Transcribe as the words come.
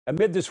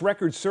Amid this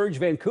record surge,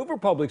 Vancouver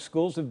public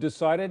schools have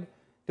decided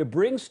to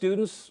bring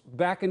students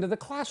back into the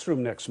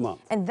classroom next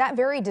month. And that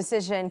very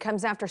decision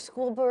comes after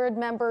school board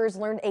members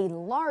learned a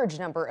large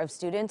number of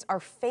students are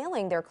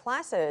failing their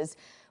classes.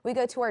 We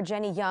go to our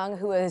Jenny Young,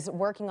 who is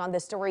working on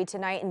this story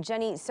tonight. And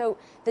Jenny, so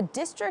the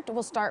district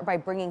will start by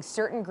bringing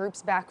certain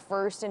groups back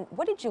first. And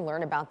what did you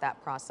learn about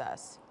that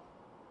process?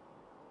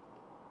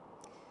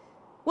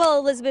 Well,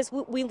 Elizabeth,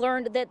 we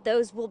learned that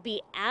those will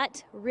be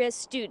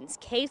at-risk students,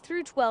 K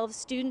through 12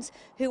 students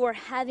who are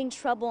having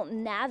trouble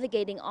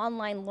navigating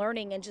online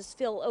learning and just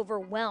feel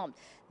overwhelmed.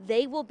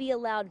 They will be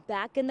allowed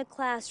back in the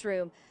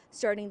classroom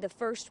starting the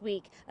first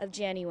week of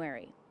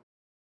January.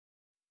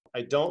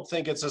 I don't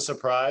think it's a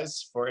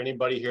surprise for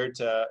anybody here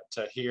to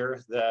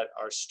hear that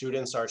our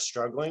students are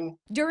struggling.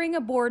 During a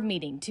board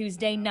meeting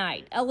Tuesday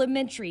night,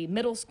 elementary,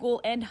 middle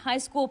school, and high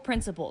school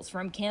principals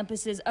from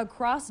campuses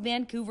across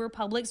Vancouver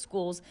public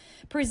schools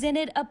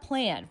presented a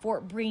plan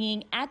for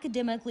bringing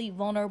academically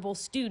vulnerable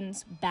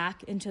students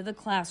back into the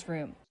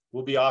classroom.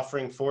 We'll be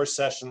offering 4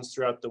 sessions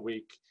throughout the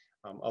week,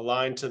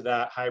 aligned to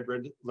that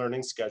hybrid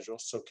learning schedule.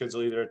 So kids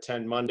will either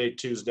attend Monday,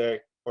 Tuesday,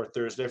 or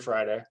Thursday,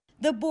 Friday.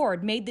 The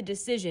board made the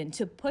decision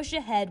to push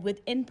ahead with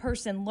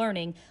in-person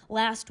learning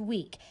last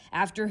week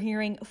after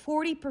hearing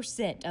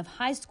 40% of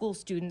high school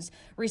students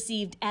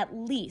received at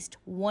least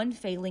one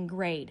failing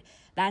grade.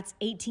 That's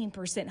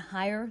 18%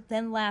 higher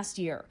than last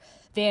year.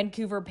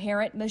 Vancouver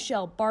parent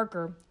Michelle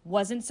Barker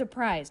wasn't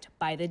surprised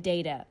by the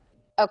data.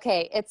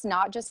 Okay, it's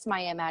not just my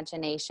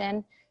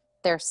imagination.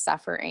 They're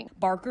suffering.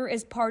 Barker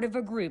is part of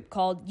a group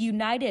called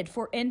United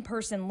for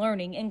In-Person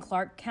Learning in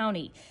Clark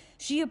County.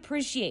 She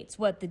appreciates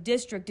what the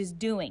district is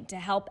doing to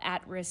help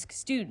at-risk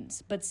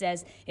students, but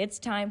says it's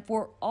time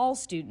for all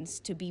students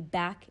to be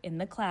back in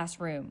the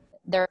classroom.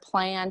 Their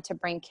plan to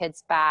bring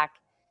kids back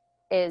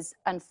is,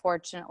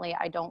 unfortunately,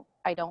 I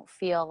don't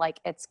feel like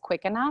it's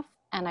quick enough,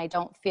 and I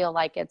don't feel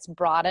like it's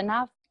broad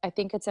enough. I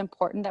think it's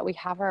important that we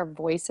have our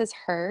voices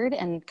heard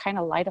and kind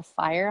of light a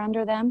fire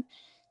under them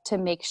to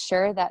make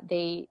sure that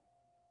they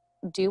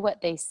do what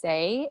they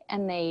say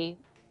and they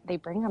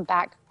bring them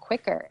back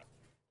quicker.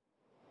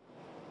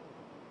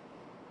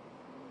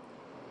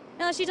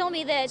 Now, she told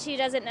me that she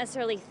doesn't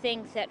necessarily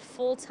think that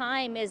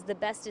full-time is the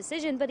best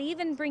decision, but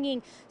even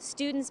bringing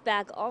students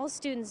back, all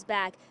students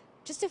back,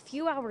 just a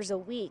few hours a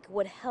week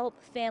would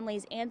help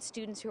families and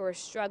students who are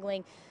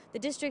struggling. The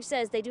district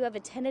says they do have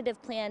a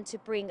tentative plan to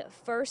bring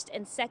first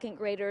and second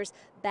graders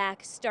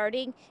back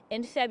starting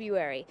in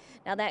February.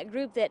 Now, that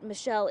group that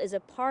Michelle is a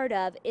part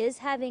of is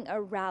having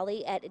a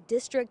rally at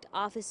district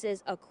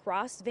offices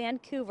across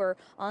Vancouver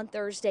on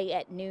Thursday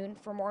at noon.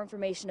 For more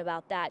information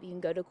about that, you can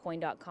go to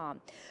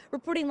KOIN.com.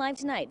 Reporting live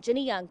tonight,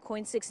 Jenny Young,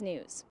 KOIN 6 News.